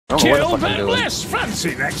I don't know Kill what the fuck I'm them doing. less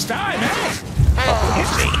fancy next time, eh?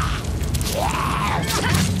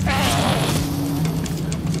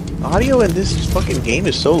 Audio in this fucking game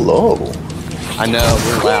is so low. I know,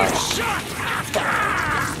 we're loud.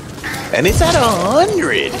 And it's at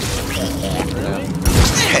 100.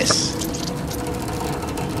 Yes.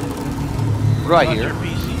 Right here.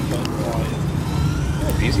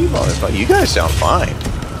 PC volume fine. You guys sound fine.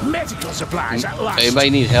 Medical supplies at last. Anybody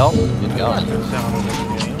need help? Good God.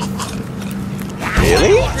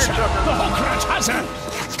 Really? The Hawkrat has her.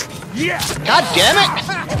 Yeah. God damn it!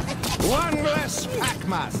 One less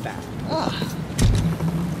packmaster.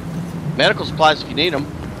 Medical supplies if you need them.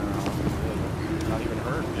 Not even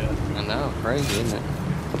hurt yet. I know, crazy, isn't it?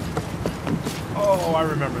 Oh, I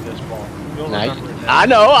remember this ball. You'll remember it now. I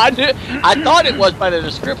know, I do. I thought it was by the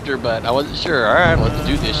descriptor, but I wasn't sure. All right, let's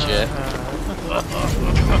do this shit.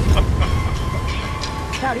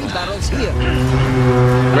 Carry barrels here.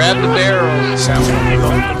 Grab the barrel. Sounds like a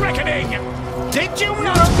reckoning. Did you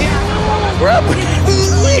not hear? Grab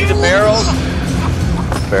See the barrels?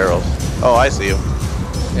 barrels. Oh, I see them.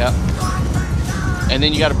 Yeah. And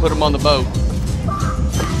then you got to put them on the boat.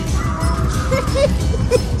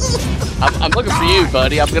 I'm looking for you,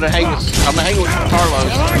 buddy. I'm gonna hang with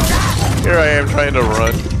Carlos. Here I am trying to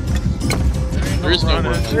run. There is no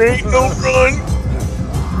run. There ain't no run.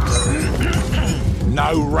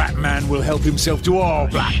 No rat man will help himself to all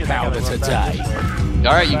black powder today.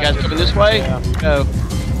 All right, you guys coming this way? Yeah. Go.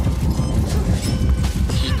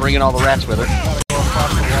 She's bringing all the rats with her.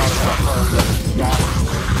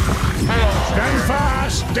 Stand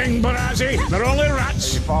fast, Ding Barazzi. They're only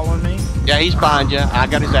rats. You following me? Yeah, he's behind you. I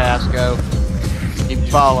got his ass. Go. Keep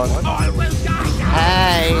following.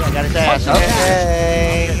 Hey, I got his ass.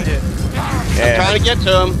 Okay. I'm Yeah, trying to get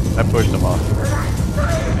to him. I pushed him off.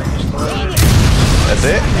 That's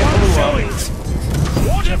it?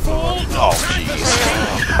 Waterfall. Oh, jeez.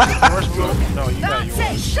 No, you got That's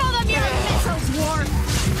it. Show them your missiles,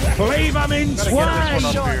 War. Leave them in Gotta get this swine. one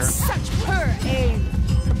up here. Such poor aim.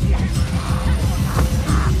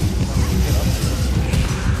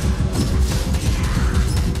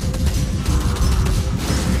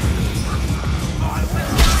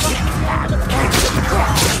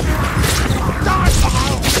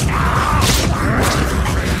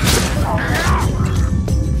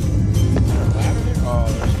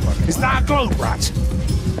 Is that a globe rat?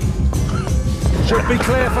 Should be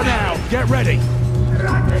clear for now. Get ready.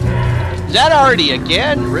 Is that already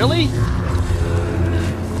again? Really?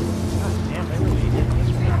 Damn, they really did this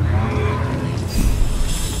one.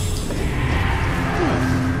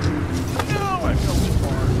 No, I fell too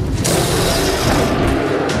far.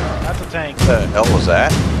 That's a tank. What the hell was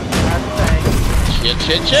that? That's a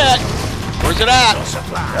tank. Shit. Where's it at?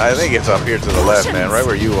 I think it's up here to the left, man, right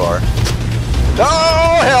where you are.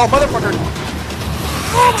 Oh, hell, motherfucker!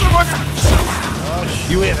 Oh, motherfucker!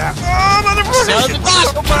 You hear that? Oh, motherfucker! There's a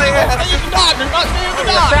dot! Oh, my ass! There's a dot! There's a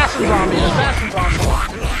dot! Assassins on me. Assassins on me.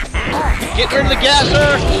 Get rid of the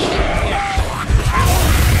gasser!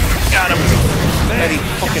 Got him! And he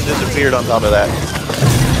fucking disappeared on top of that.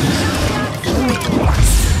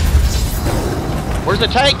 Where's the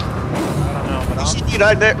tank? I don't know, but He should be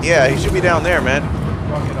right there. Yeah, he should be down there, man.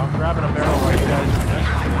 fuck it. I'm grabbing a barrel while you guys are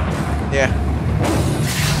this. Yeah.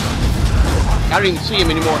 I don't even see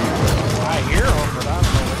him anymore. I hear him, but I don't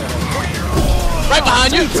know what the hell. Right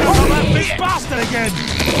behind you! Tell them that big bastard again.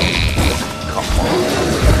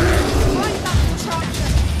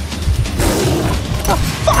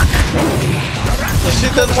 This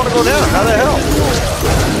shit doesn't want to go down. How the hell?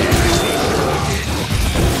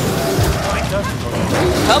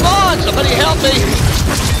 Come on, somebody help me!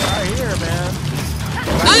 I hear, man.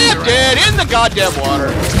 I'm dead in the goddamn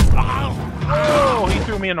water. Oh, he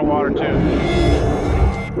threw me in the water, too. I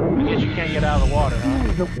guess you can't get out of the water,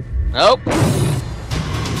 huh? Nope.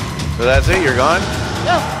 So that's it? You're gone?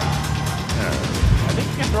 Yeah. I think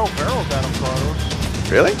you can throw barrels at him, Carlos.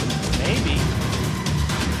 Really? Maybe.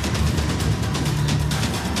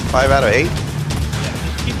 5 out of 8? Yeah,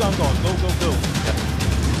 just keep on going. Go, go, go.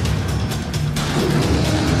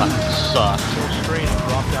 Fucking suck. Go straight and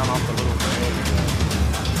drop down off the little road.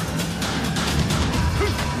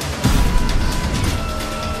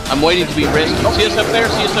 I'm waiting to be rescued. See us up there?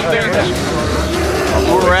 See us up there?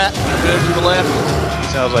 Where we're at? Good to the left. He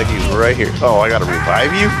sounds like he's right here. Oh, I gotta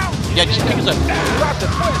revive you? Yeah, just pick us up.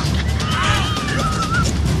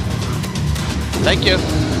 Thank you.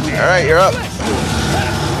 Alright, you're up.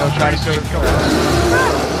 Go try to save her.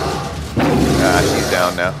 Ah, she's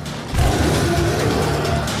down now.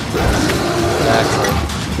 Exactly.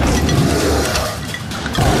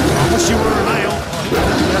 I wish you were a male.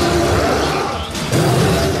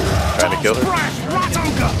 killed her?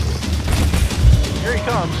 Here he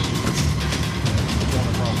comes.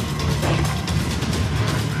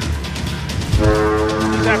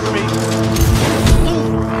 He's after me.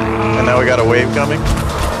 And now we got a wave coming.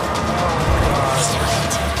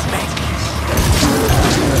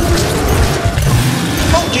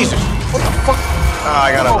 Oh Jesus! What the fuck? Ah,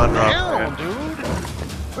 I got an unwrap. Damn, dude.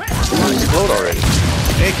 Explode already.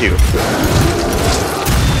 Thank you.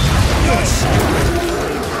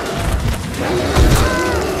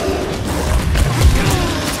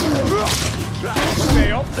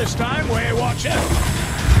 Stay up this time, Ware Watcher.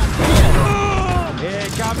 Here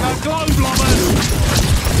come the glow blobbers.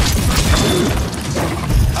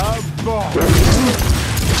 Oh, God.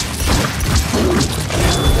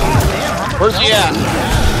 Where's he at?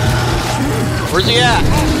 Where's he at?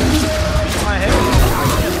 My head.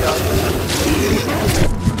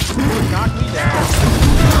 Knock me down.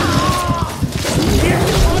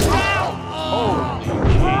 Oh,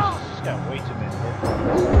 jeez. Got way too many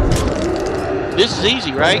hits. This is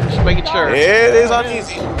easy, right? Just making sure. It is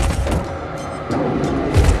uneasy.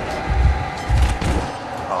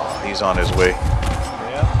 Oh, he's on his way.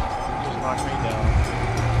 Yeah. Just knocked me down.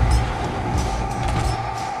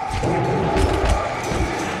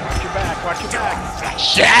 Watch your back. Watch your back.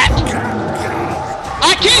 Shit!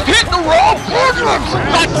 I keep hitting the wrong button! I'm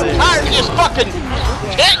tired of this fucking...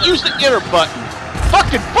 Can't use the enter button.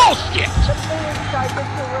 Fucking bullshit!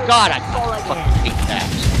 God, I fucking hate that.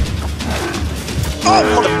 Oh,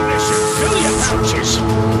 Fill your pouches.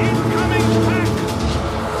 Incoming pack.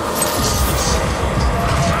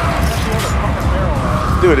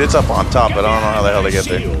 dude, it's up on top, but I don't know how the hell they get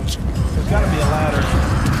there. There's gotta be a ladder.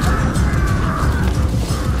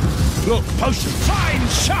 Look, potion. Fine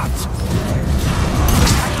shot.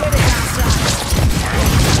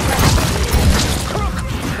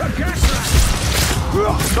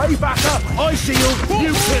 Stay back up. I shield.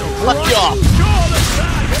 You kill. Fuck you off. Sure the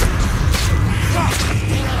tag.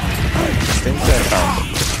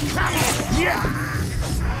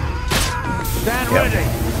 Stand Yep. ready.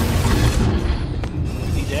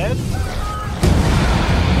 Is he dead?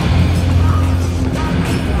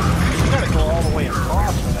 You gotta go all the way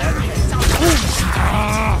across for that.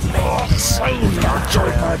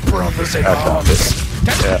 Join my brothers in arms.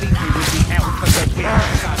 Yeah.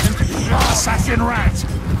 Assassin rat.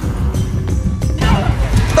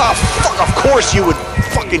 Oh, fuck, of course you would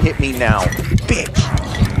fucking hit me now, bitch.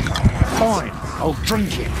 Fine, I'll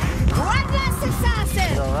drink it. One last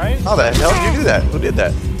assassin. Alright? How the hell did you do that? Who did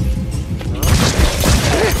that?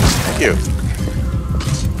 Thank you.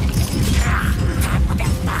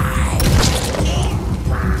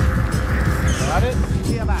 Got it?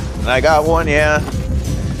 And I got one, yeah.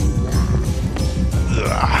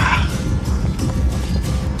 Ugh.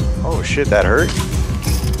 Oh shit, that hurt.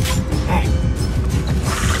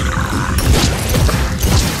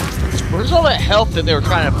 Where's all that health that they were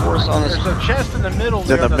trying to force on us? There's a chest in the middle. It's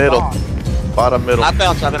in near the middle. top. Bottom middle. I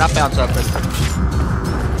found something, I found something.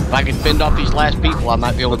 If I can fend off these last people, I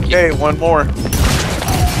might be able to keep... Okay, one more.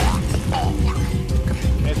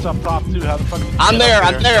 It's up top too. How the fuck? I'm there,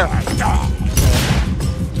 I'm there.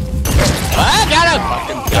 I got him!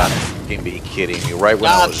 Fucking got him. You can be kidding me. Right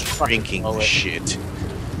when I was drinking shit.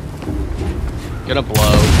 Gonna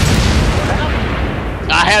blow.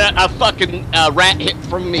 I had a fucking rat hit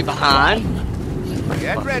from me behind.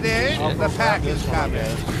 Get ready. The pack is coming.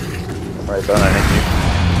 Right behind you.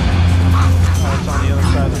 Oh, it's on the other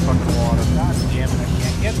side of the fucking water. God damn it! I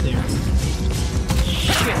can't get there.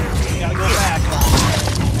 Shit! You gotta go back.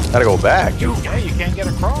 Gotta go back. Yeah, you can't get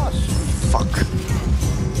across. Fuck.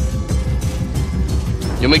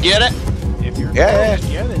 You want me to get it? If you're Yeah. close,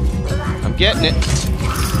 get it. I'm getting it.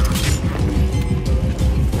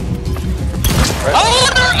 Oh,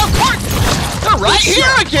 they're, of course! They're right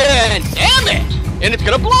here again! Damn it! And it's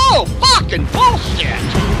gonna blow! Fucking bullshit!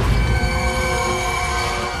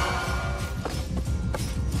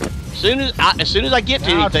 As soon as I get to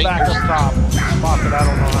Now it's anything, back up top. Spot that I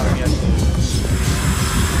don't know how to get to.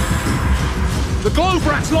 The globe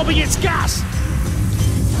rat's lobbing its gas.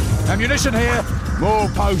 Ammunition here. More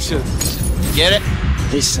potions. get it?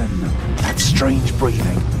 Listen, that strange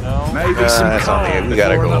breathing. No. Maybe some That's not calm good. We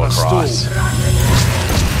gotta before go another across. storm.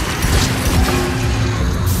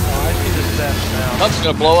 Oh, I see the steps now. That's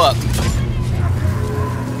gonna blow up.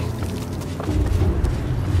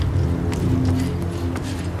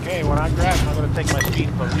 Okay, when I grab it, I'm gonna take my speed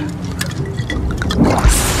potion.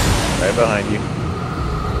 Right behind you.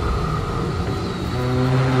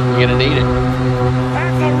 You're gonna need it.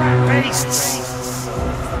 Back the rat beasts!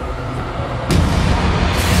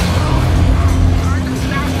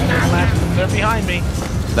 They're behind me.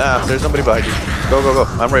 Nah, there's nobody behind you. Go, go, go.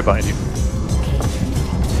 I'm right behind you.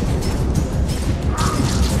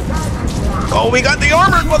 Oh, we got the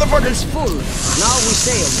armored motherfuckers! Full. Now we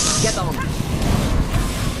sail. Get on.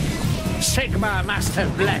 Sigma must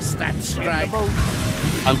have blessed that strike.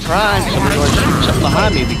 I'm trying. Somebody's going to shoot something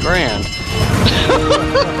behind me. It'd be grand.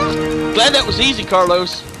 Glad that was easy,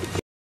 Carlos.